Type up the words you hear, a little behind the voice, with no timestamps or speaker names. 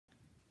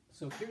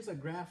So here's a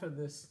graph of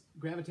this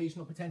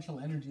gravitational potential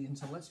energy, and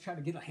so let's try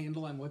to get a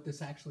handle on what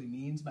this actually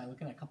means by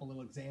looking at a couple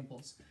little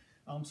examples.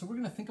 So we're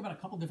going to think about a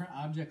couple different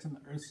objects on the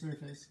Earth's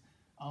surface.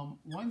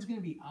 One's going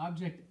to be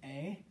object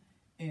A,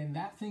 and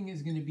that thing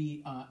is going to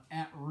be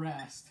at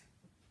rest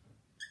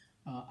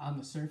on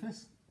the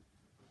surface.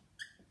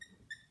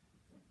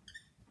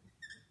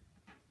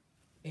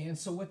 And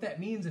so what that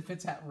means, if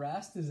it's at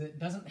rest, is it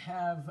doesn't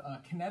have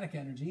kinetic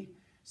energy.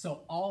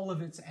 So all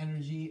of its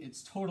energy,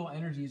 its total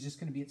energy, is just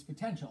going to be its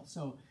potential.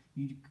 So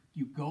you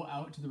go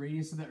out to the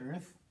radius of the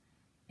Earth,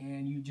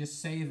 and you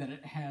just say that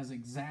it has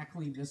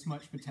exactly this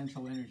much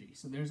potential energy.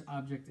 So there's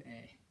object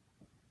A,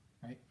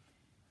 right?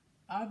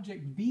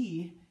 Object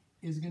B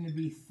is going to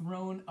be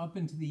thrown up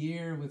into the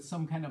air with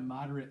some kind of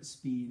moderate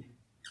speed.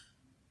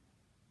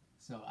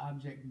 So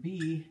object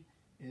B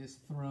is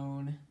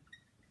thrown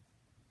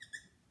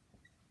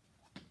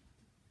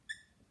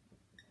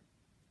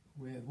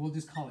with, we'll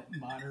just call it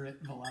moderate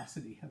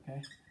velocity,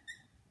 okay?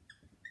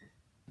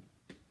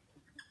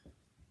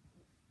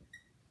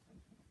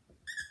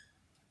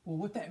 Well,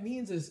 what that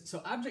means is,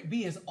 so object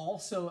B is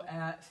also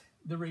at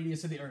the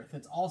radius of the Earth.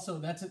 It's also,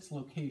 that's its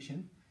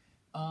location.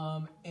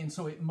 And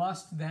so it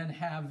must then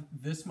have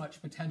this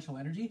much potential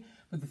energy.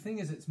 But the thing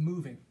is, it's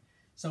moving.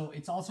 So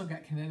it's also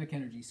got kinetic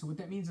energy. So what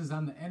that means is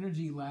on the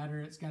energy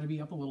ladder, it's got to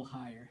be up a little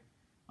higher.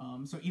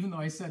 So even though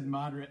I said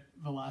moderate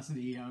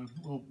velocity,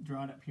 we'll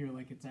draw it up here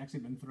like it's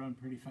actually been thrown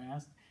pretty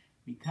fast.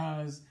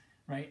 Because,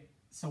 right,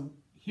 so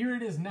here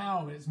it is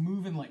now, but it's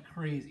moving like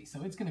crazy.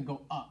 So it's going to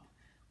go up.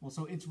 Well,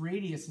 so its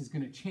radius is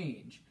going to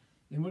change.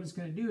 And what it's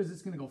going to do is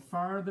it's going to go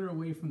farther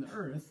away from the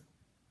Earth.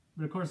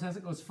 But of course, as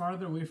it goes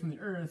farther away from the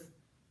Earth,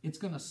 it's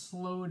going to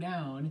slow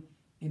down,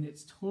 and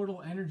its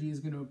total energy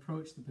is going to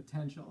approach the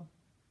potential.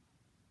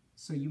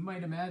 So you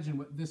might imagine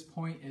what this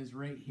point is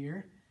right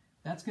here.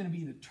 That's going to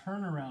be the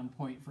turnaround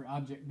point for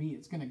object B.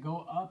 It's going to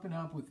go up and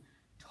up with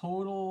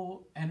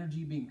total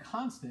energy being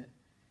constant,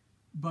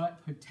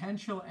 but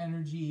potential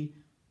energy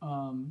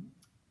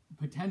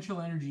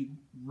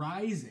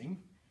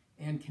rising,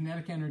 and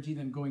kinetic energy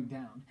then going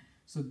down.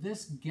 So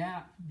this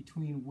gap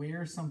between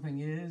where something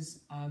is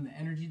on the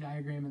energy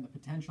diagram and the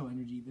potential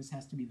energy, this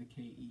has to be the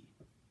KE.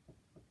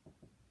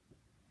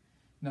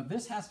 Now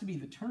this has to be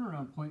the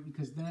turnaround point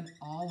because then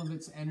all of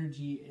its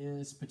energy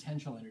is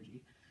potential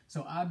energy.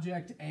 So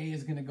object A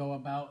is going to go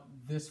about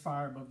this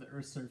far above the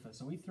Earth's surface.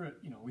 So we threw it,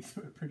 we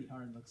threw it pretty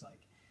hard, looks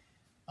like.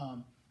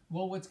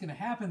 Well, what's going to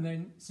happen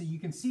then, so you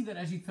can see that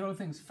as you throw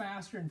things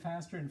faster and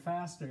faster and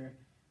faster,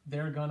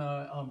 they're going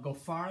to go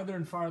farther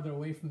and farther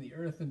away from the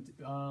Earth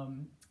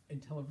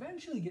until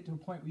eventually you get to a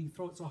point where you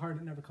throw it so hard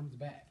it never comes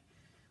back.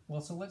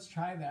 Well, so let's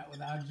try that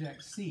with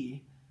object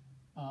C.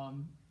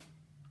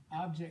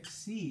 Object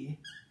C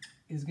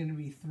is going to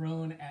be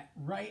thrown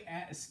right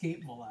at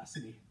escape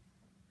velocity.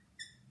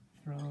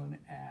 Thrown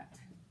at,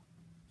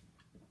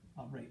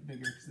 I'll write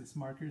bigger because this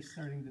marker is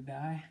starting to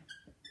die.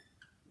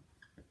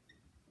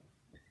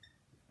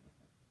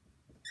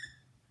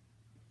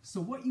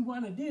 So what you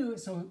want to do,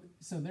 so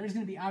there's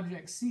going to be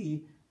object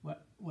C.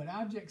 What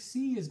object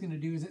C is going to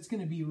do is it's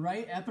going to be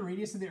right at the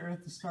radius of the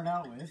Earth to start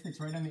out with.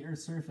 It's right on the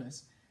Earth's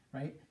surface,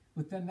 right?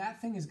 But then that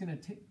thing is going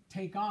to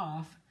take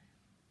off,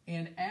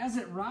 and as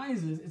it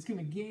rises, it's going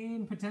to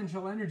gain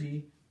potential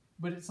energy,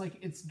 but it's like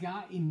it's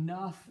got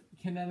enough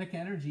kinetic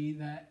energy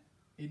that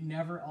it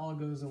never all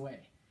goes away.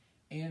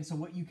 And so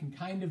what you can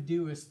kind of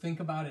do is think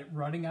about it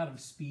running out of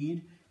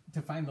speed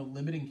to find the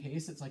limiting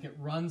case. It's like it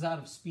runs out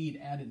of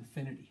speed at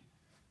infinity.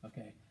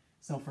 Okay,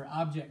 so for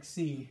object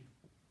C,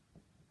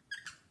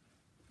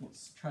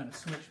 let's try to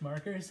switch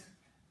markers.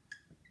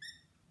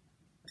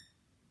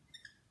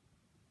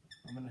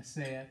 I'm going to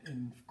say it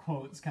in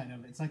quotes, kind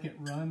of. It's like it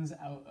runs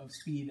out of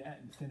speed at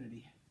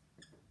infinity.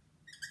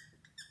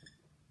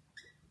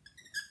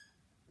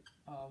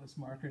 Oh, this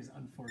marker is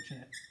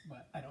unfortunate,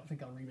 but I don't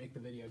think I'll remake the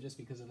video just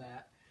because of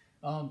that.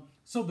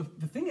 So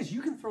the thing is,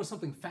 you can throw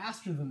something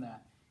faster than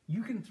that.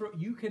 You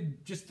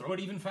could just throw it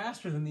even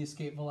faster than the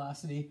escape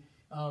velocity.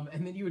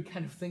 And then you would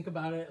kind of think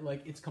about it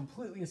like it's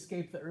completely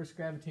escaped the Earth's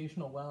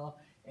gravitational well,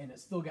 and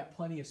it's still got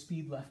plenty of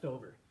speed left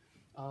over.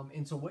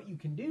 And so what you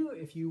can do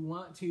if you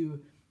want to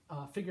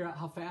figure out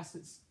how fast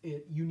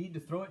you need to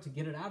throw it to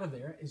get it out of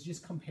there is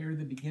just compare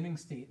the beginning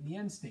state and the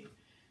end state.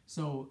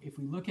 So if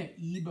we look at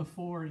E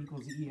before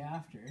equals E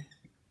after,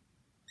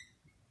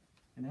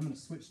 and I'm going to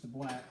switch to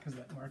black because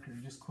that marker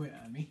just quit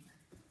on me.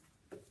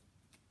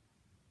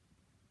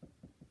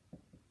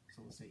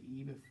 So we'll say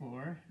E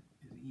before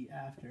is E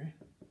after.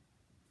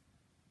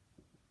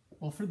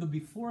 Well, for the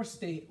before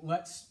state,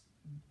 let's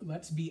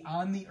be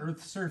on the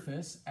Earth's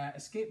surface at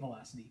escape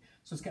velocity.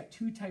 So it's got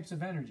two types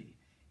of energy.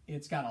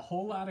 It's got a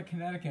whole lot of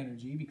kinetic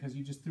energy because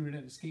you just threw it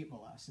at escape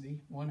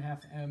velocity,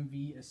 1/2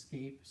 mv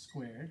escape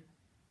squared,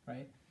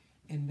 right?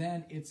 And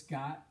then it's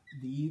got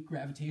the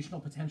gravitational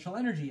potential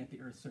energy at the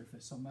Earth's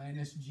surface, so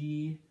minus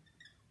G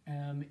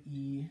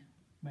me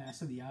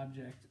mass of the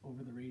object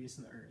over the radius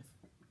of the Earth.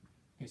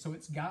 Okay, so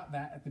it's got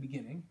that at the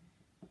beginning.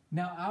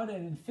 Now out at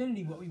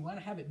infinity, what we want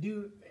to have it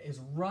do is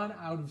run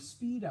out of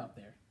speed out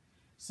there.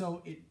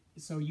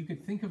 So you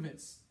could think of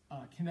its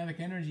kinetic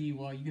energy,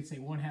 well, you could say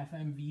 1/2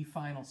 mv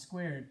final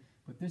squared,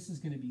 but this is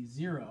going to be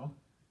 0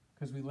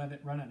 because we let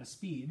it run at a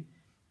speed.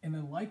 And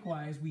then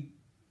likewise, we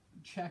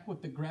check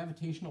what the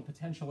gravitational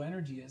potential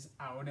energy is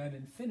out at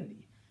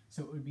infinity.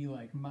 So it would be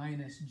like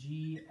minus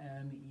G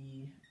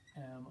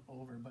MEM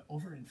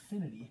over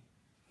infinity.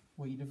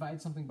 Well, you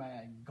divide something by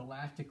a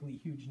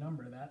galactically huge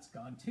number, that's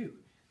gone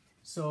too.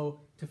 So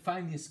to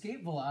find the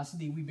escape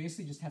velocity, we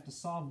basically just have to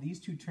solve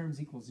these two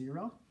terms equal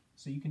 0.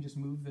 So you can just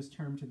move this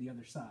term to the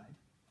other side.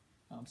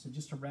 So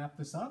just to wrap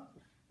this up,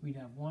 we'd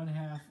have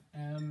 1/2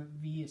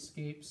 mv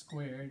escape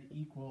squared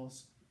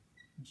equals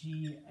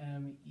G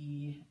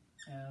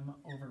MEM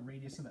over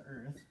radius of the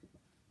Earth.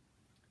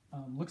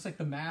 Looks like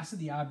the mass of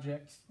the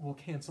object will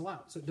cancel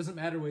out. So it doesn't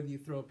matter whether you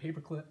throw a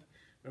paperclip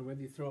or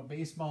whether you throw a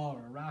baseball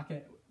or a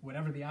rocket,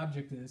 whatever the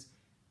object is,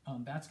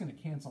 that's going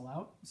to cancel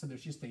out. So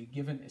there's just a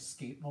given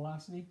escape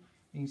velocity.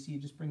 And you see you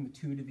just bring the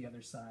 2 to the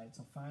other side.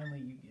 So finally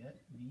you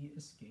get V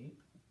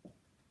escape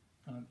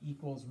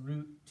equals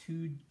root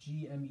 2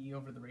 GME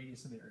over the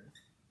radius of the Earth.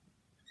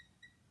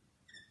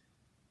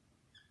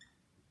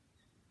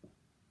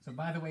 So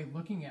by the way,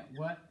 looking at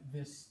what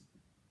this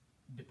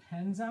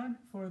depends on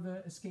for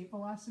the escape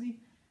velocity,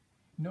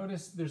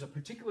 notice there's a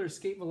particular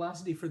escape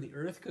velocity for the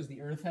Earth because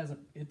the Earth has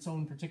its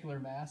own particular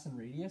mass and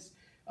radius.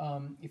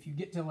 If you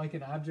get to like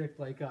an object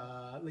like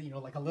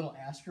like a little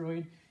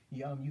asteroid,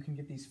 you can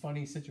get these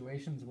funny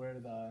situations where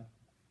the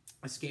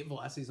escape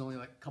velocity is only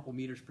like a couple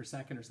meters per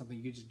second or something.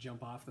 You could just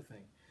jump off the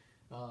thing.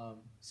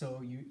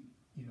 So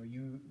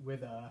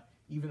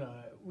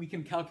we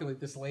can calculate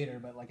this later,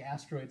 but like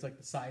asteroids like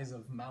the size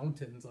of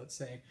mountains, let's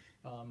say,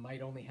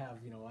 might only have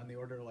on the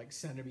order of like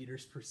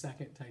centimeters per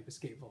second type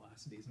escape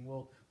velocities, and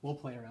we'll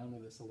play around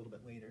with this a little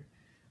bit later.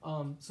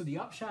 So the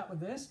upshot with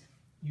this,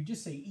 you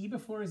just say E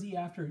before is E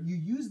after. You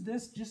use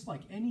this just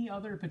like any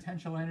other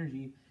potential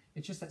energy.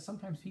 It's just that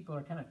sometimes people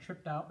are kind of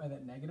tripped out by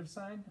that negative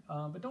sign,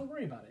 but don't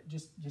worry about it.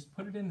 Just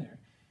put it in there.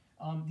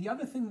 The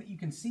other thing that you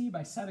can see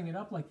by setting it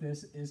up like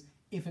this is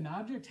if an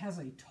object has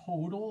a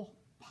total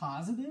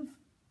positive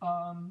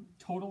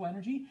total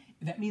energy,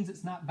 that means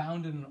it's not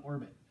bound in an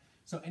orbit.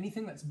 So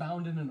anything that's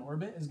bound in an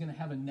orbit is going to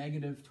have a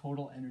negative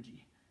total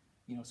energy.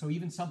 So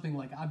even something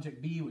like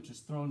object B, which is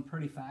thrown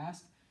pretty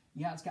fast,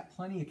 yeah, it's got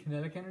plenty of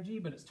kinetic energy,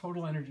 but its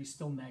total energy is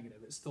still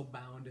negative. It's still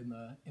bound in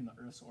the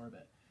Earth's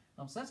orbit.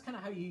 So that's kind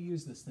of how you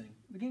use this thing.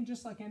 Again,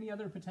 just like any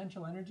other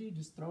potential energy,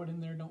 just throw it in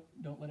there.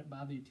 Don't let it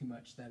bother you too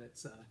much that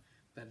it's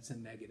a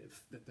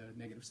negative, that the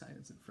negative sign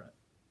is in front.